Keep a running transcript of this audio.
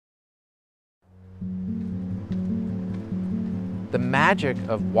The magic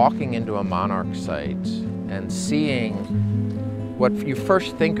of walking into a monarch site and seeing what you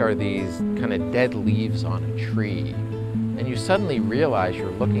first think are these kind of dead leaves on a tree, and you suddenly realize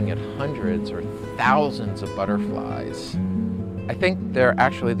you're looking at hundreds or thousands of butterflies. I think they're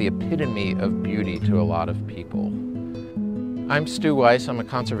actually the epitome of beauty to a lot of people. I'm Stu Weiss. I'm a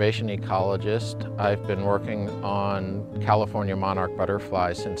conservation ecologist. I've been working on California monarch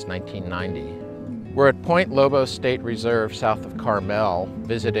butterflies since 1990. We're at Point Lobos State Reserve south of Carmel,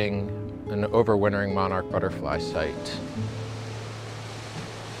 visiting an overwintering monarch butterfly site.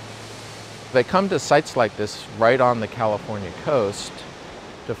 They come to sites like this right on the California coast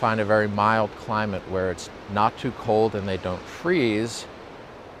to find a very mild climate where it's not too cold and they don't freeze,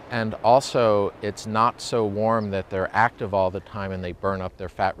 and also it's not so warm that they're active all the time and they burn up their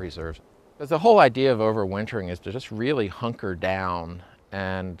fat reserves. Because the whole idea of overwintering is to just really hunker down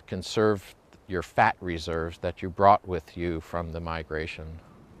and conserve your fat reserves that you brought with you from the migration.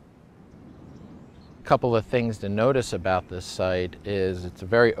 A couple of things to notice about this site is it's a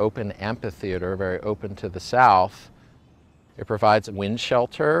very open amphitheater, very open to the south. It provides wind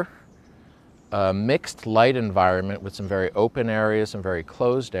shelter, a mixed light environment with some very open areas, some very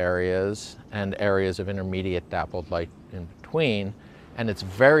closed areas, and areas of intermediate dappled light in between. And it's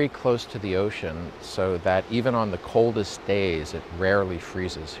very close to the ocean, so that even on the coldest days, it rarely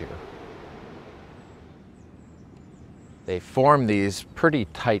freezes here. They form these pretty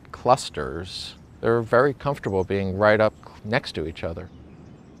tight clusters. They're very comfortable being right up next to each other.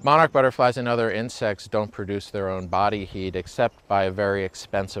 Monarch butterflies and other insects don't produce their own body heat except by a very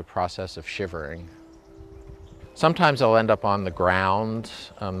expensive process of shivering. Sometimes they'll end up on the ground.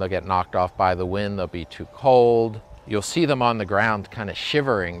 They'll get knocked off by the wind. They'll be too cold. You'll see them on the ground kind of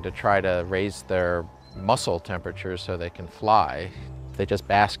shivering to try to raise their muscle temperature so they can fly. If they just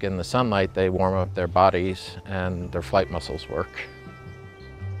bask in the sunlight, they warm up their bodies and their flight muscles work.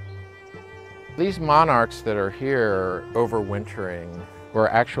 These monarchs that are here overwintering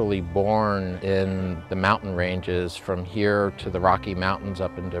were actually born in the mountain ranges from here to the Rocky Mountains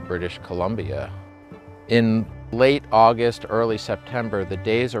up into British Columbia. In late August, early September, the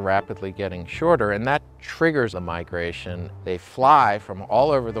days are rapidly getting shorter, and that triggers a migration. They fly from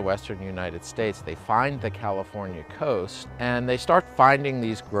all over the western United States. They find the California coast, and they start finding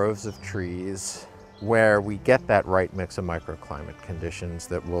these groves of trees where we get that right mix of microclimate conditions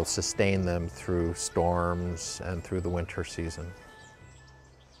that will sustain them through storms and through the winter season.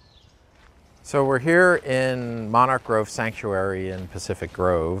 So we're here in Monarch Grove Sanctuary in Pacific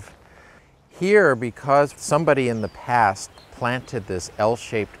Grove. Here, because somebody in the past planted this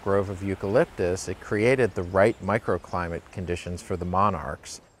L-shaped grove of eucalyptus, it created the right microclimate conditions for the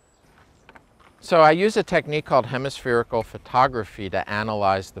monarchs. So I use a technique called hemispherical photography to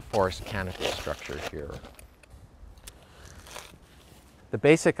analyze the forest canopy structure here. The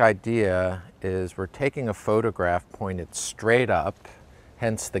basic idea is we're taking a photograph pointed straight up,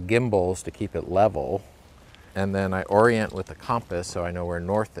 hence the gimbals to keep it level, and then I orient with the compass so I know where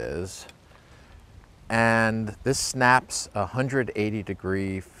north is. And this snaps a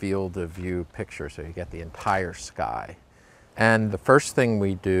 180-degree field of view picture, so you get the entire sky. And the first thing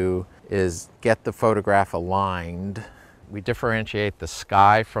we do is get the photograph aligned. We differentiate the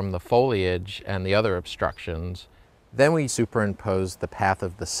sky from the foliage and the other obstructions. Then we superimpose the path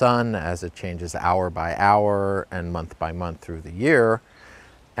of the sun as it changes hour by hour and month by month through the year.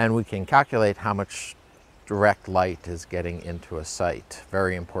 And we can calculate how much direct light is getting into a site,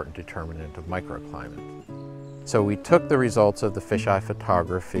 very important determinant of microclimate. So we took the results of the fisheye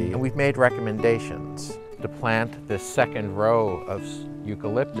photography and we've made recommendations to plant this second row of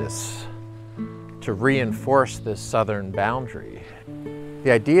eucalyptus to reinforce this southern boundary.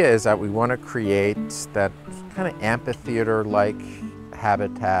 The idea is that we want to create that kind of amphitheater-like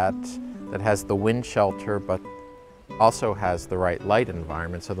habitat that has the wind shelter but also has the right light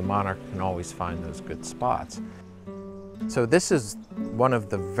environment so the monarch can always find those good spots. So this is one of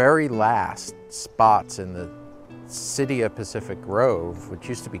the very last spots in the city of Pacific Grove, which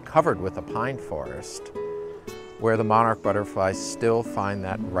used to be covered with a pine forest, where the monarch butterflies still find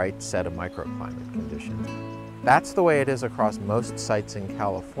that right set of microclimate conditions. That's the way it is across most sites in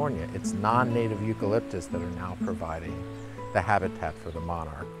California. It's non-native eucalyptus that are now providing the habitat for the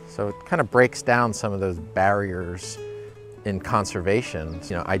monarch. So it kind of breaks down some of those barriers in conservation,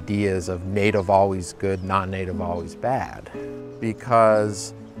 ideas of native always good, non-native always bad.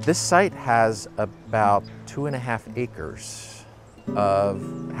 Because this site has about 2.5 acres of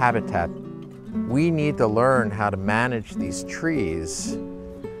habitat. We need to learn how to manage these trees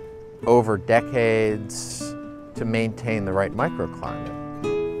over decades to maintain the right microclimate.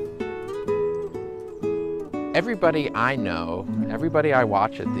 Everybody I know, everybody I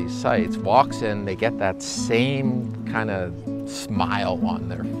watch at these sites walks in, they get that same kind of smile on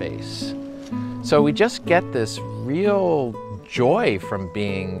their face. So we just get this real joy from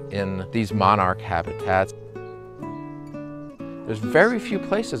being in these monarch habitats. There's very few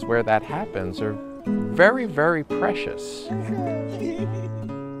places where that happens. They're very, very precious.